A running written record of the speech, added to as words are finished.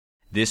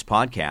This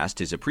podcast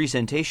is a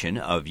presentation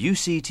of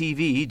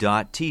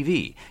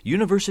UCTV.tv,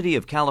 University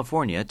of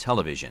California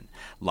Television.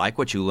 Like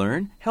what you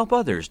learn? Help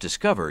others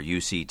discover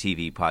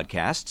UCTV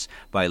podcasts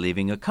by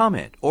leaving a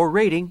comment or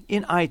rating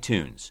in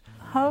iTunes.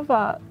 How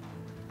about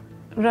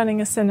running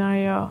a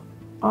scenario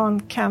on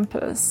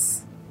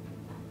campus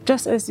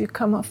just as you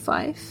come off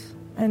 5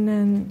 and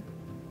then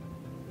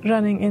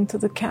running into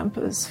the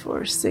campus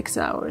for 6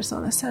 hours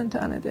on a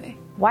Santa Ana day?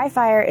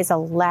 WIFIRE is a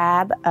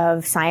lab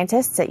of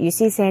scientists at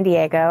UC San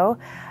Diego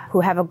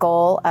who have a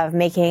goal of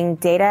making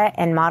data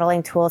and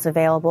modeling tools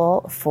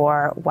available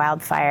for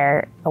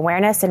wildfire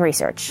awareness and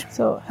research.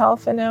 So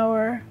half an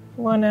hour,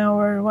 1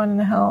 hour,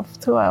 1.5,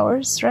 2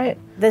 hours, right?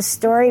 The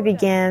story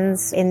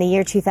begins in the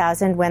year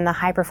 2000 when the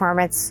High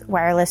Performance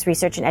Wireless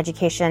Research and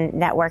Education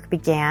Network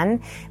began.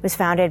 It was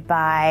founded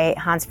by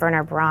Hans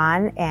Werner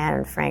Braun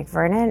and Frank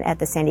Vernon at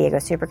the San Diego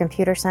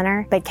Supercomputer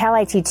Center. But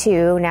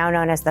CalIT-2, now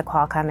known as the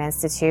Qualcomm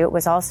Institute,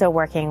 was also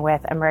working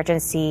with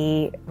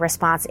emergency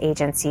response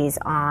agencies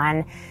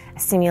on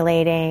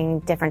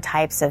simulating different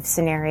types of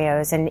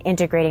scenarios and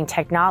integrating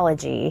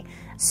technology.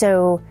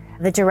 So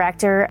the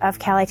director of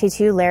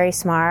CalIT-2, Larry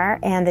Smarr,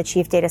 and the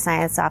chief data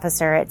science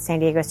officer at San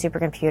Diego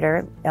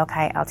Supercomputer,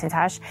 Ilkay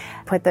Altintash,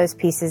 put those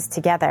pieces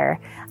together.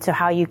 So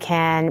how you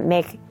can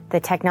make the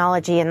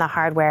technology and the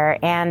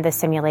hardware and the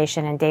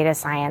simulation and data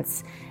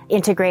science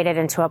integrated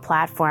into a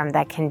platform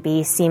that can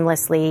be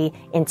seamlessly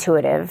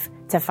intuitive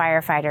to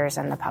firefighters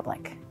and the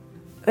public.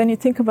 When you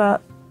think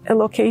about a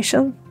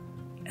location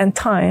and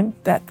time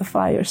that the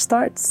fire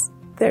starts,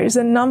 there is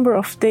a number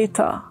of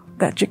data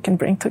that you can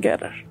bring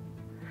together.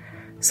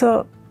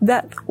 So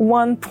that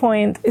one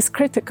point is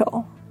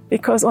critical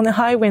because on a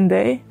high wind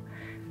day,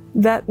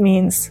 that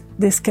means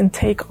this can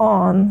take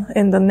on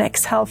in the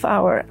next half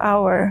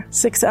hour,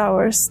 6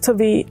 hours to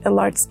be a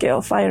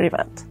large-scale fire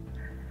event.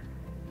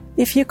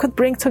 If you could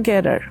bring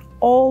together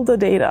all the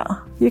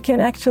data, you can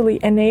actually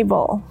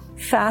enable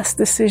fast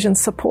decision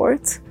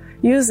support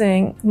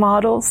using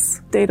models,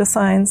 data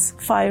science,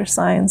 fire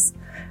science.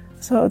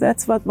 So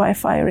that's what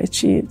WIFIRE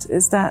achieved,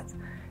 is that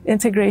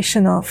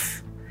integration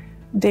of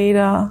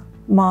data,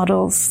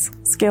 models,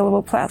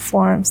 scalable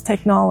platforms,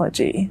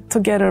 technology,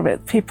 together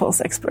with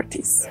people's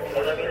expertise.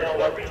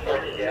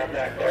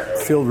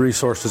 Field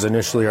resources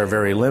initially are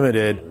very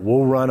limited.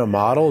 We'll run a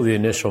model, the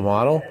initial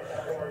model,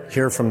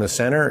 here from the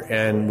center,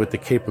 and with the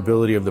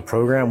capability of the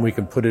program, we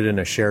can put it in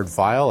a shared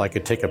file. I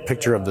could take a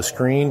picture of the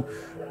screen,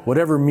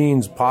 whatever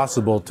means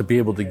possible to be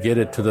able to get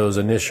it to those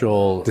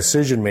initial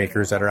decision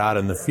makers that are out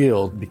in the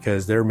field,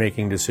 because they're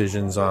making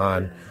decisions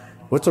on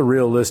what's a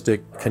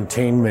realistic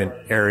containment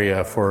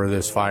area for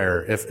this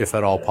fire, if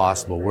at all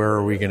possible? Where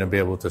are we going to be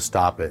able to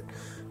stop it?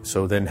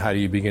 So then how do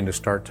you begin to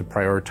start to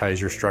prioritize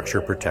your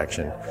structure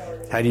protection?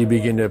 How do you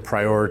begin to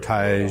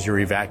prioritize your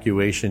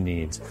evacuation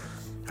needs?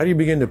 How do you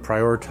begin to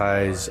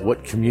prioritize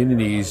what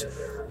communities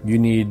you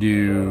need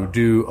to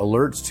do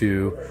alerts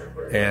to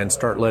and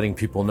start letting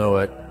people know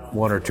at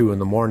 1 or 2 in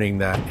the morning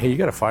that, hey, you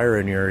got a fire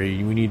in your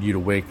area, we need you to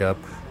wake up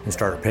and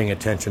start paying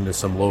attention to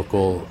some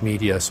local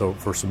media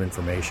for some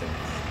information.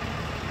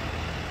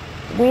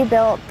 We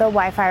built the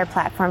WIFIRE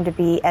platform to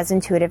be as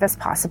intuitive as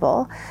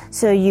possible,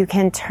 so you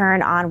can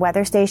turn on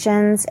weather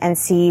stations and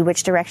see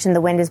which direction the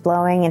wind is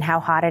blowing and how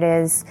hot it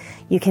is.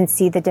 You can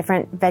see the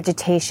different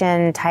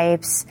vegetation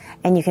types,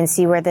 and you can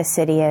see where the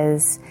city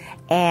is.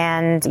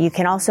 And you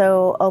can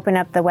also open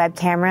up the web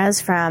cameras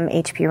from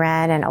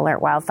HPREN and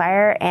Alert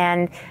Wildfire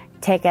and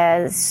take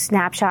a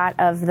snapshot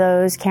of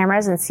those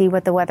cameras and see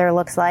what the weather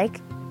looks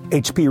like.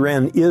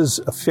 HPREN is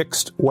a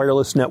fixed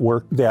wireless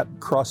network that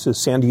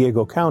crosses San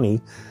Diego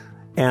County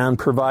and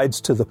provides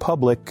to the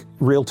public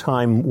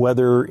real-time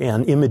weather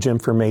and image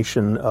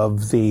information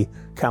of the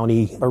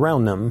county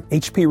around them.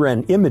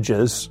 HPREN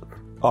images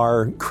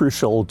are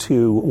crucial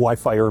to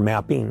WIFIRE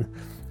mapping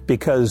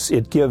because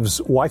it gives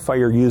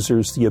WIFIRE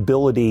users the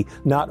ability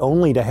not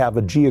only to have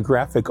a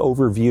geographic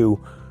overview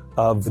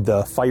of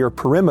the fire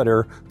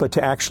perimeter, but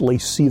to actually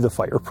see the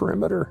fire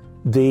perimeter.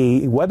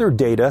 The weather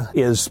data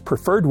is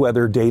preferred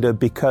weather data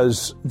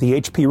because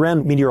the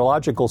HPREN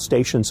meteorological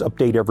stations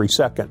update every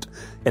second,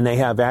 and they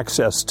have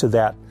access to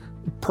that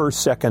per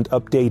second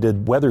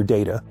updated weather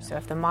data. So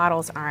if the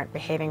models aren't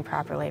behaving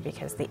properly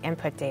because the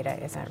input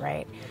data isn't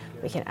right,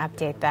 we can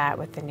update that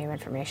with the new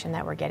information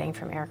that we're getting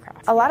from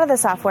aircraft. A lot of the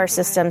software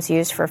systems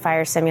used for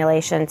fire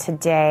simulation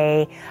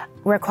today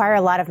require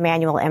a lot of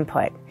manual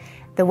input.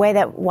 The way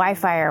that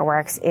WIFIRE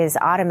works is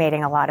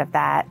automating a lot of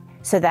that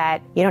so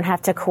that you don't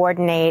have to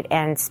coordinate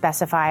and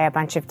specify a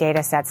bunch of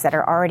data sets that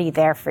are already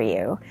there for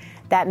you.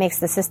 That makes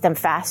the system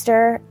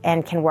faster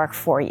and can work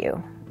for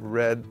you.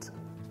 Red,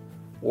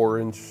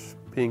 orange,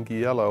 pink,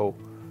 yellow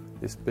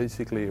is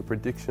basically a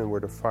prediction where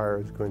the fire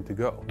is going to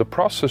go. The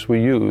process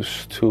we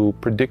use to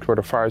predict where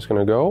the fire is going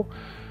to go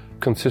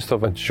consists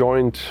of a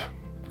joint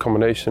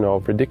combination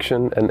of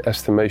prediction and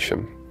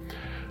estimation.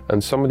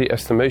 And some of the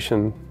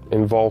estimation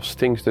involves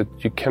things that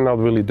you cannot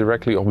really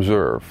directly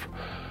observe.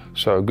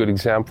 So a good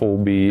example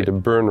will be the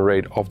burn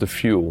rate of the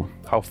fuel.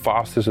 How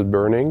fast is it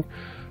burning?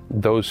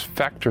 Those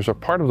factors are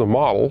part of the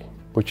model,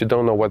 but you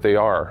don't know what they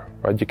are,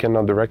 right? You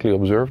cannot directly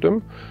observe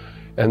them.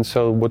 And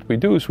so what we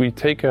do is we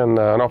take an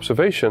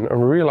observation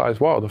and realize,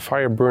 wow, the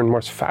fire burned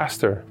much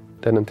faster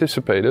than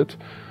anticipated.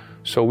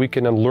 So we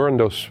can then learn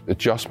those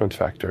adjustment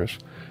factors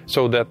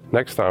so that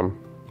next time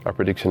our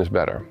prediction is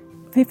better.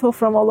 People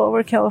from all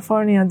over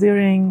California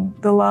during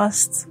the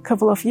last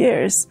couple of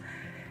years,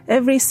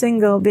 every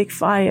single big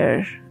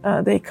fire,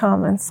 they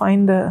come and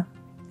find the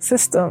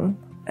system.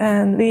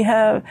 And we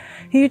have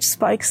huge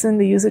spikes in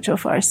the usage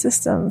of our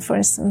system. For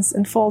instance,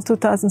 in fall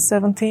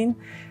 2017,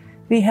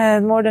 we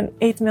had more than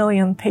 8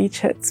 million page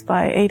hits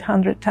by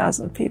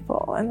 800,000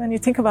 people. And when you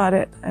think about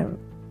it,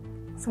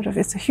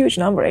 it's a huge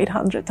number,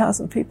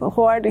 800,000 people.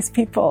 Who are these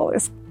people?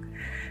 It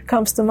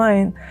comes to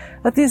mind.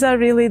 But these are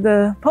really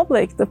the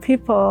public, the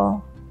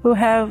people who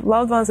have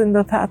loved ones in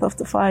the path of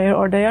the fire,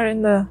 or they are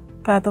in the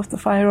path of the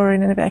fire or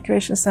in an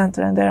evacuation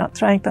center, and they're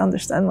trying to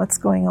understand what's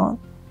going on.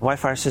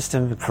 WiFire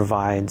system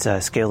provides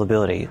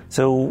scalability.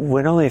 So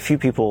when only a few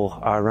people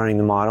are running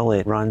the model,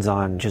 it runs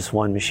on just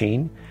one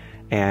machine.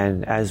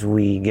 And as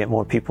we get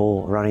more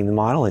people running the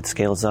model, it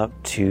scales up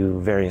to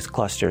various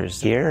clusters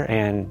here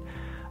and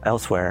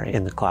elsewhere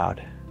in the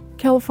cloud.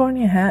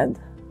 California had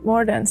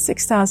more than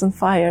 6,000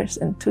 fires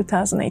in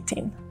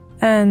 2018.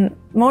 And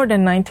more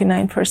than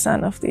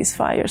 99% of these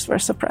fires were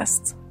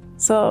suppressed.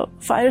 So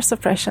fire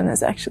suppression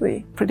is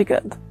actually pretty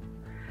good.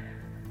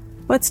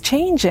 What's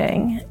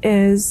changing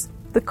is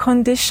the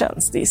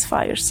conditions these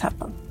fires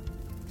happen.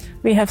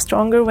 We have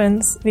stronger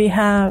winds. We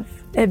have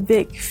a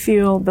big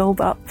fuel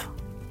buildup,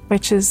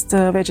 which is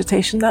the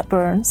vegetation that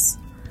burns.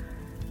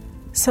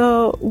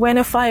 So when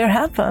a fire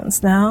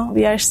happens now,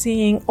 we are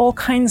seeing all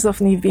kinds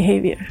of new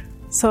behavior.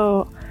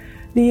 So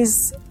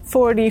these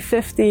 40,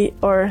 50,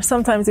 or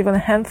sometimes even a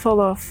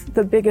handful of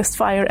the biggest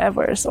fire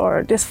evers,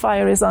 or this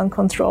fire is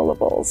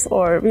uncontrollables,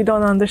 or we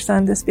don't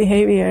understand this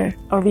behavior,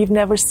 or we've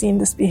never seen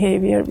this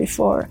behavior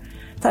before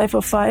type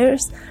of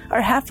fires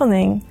are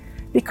happening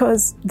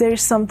because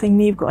there's something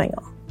new going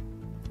on.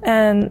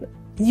 And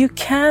you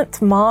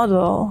can't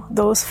model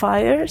those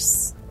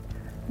fires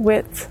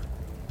with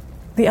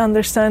the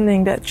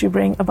understanding that you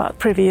bring about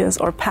previous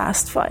or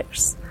past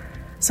fires.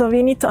 So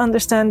we need to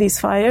understand these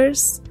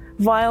fires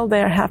while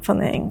they're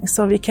happening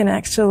so we can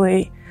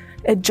actually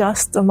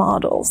adjust the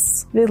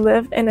models. We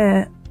live in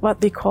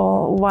what we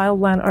call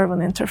wildland-urban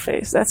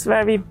interface. That's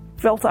where we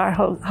built our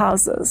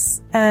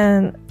houses.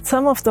 And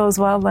some of those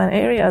wildland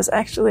areas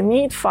actually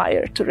need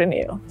fire to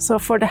renew. So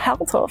for the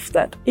health of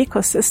that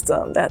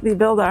ecosystem that we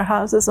build our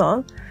houses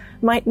on,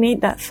 might need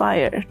that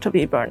fire to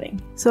be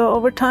burning. So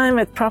over time,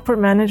 with proper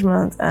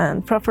management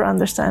and proper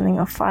understanding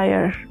of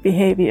fire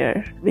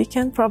behavior, we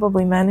can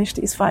probably manage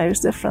these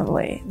fires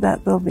differently.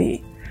 That will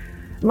be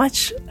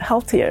much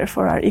healthier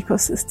for our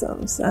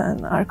ecosystems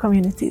and our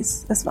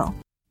communities as well.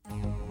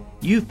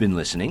 You've been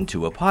listening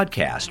to a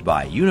podcast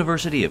by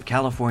University of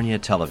California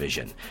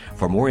Television.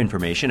 For more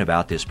information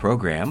about this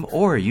program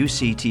or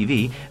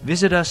UCTV,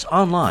 visit us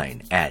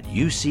online at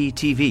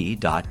uctv.tv.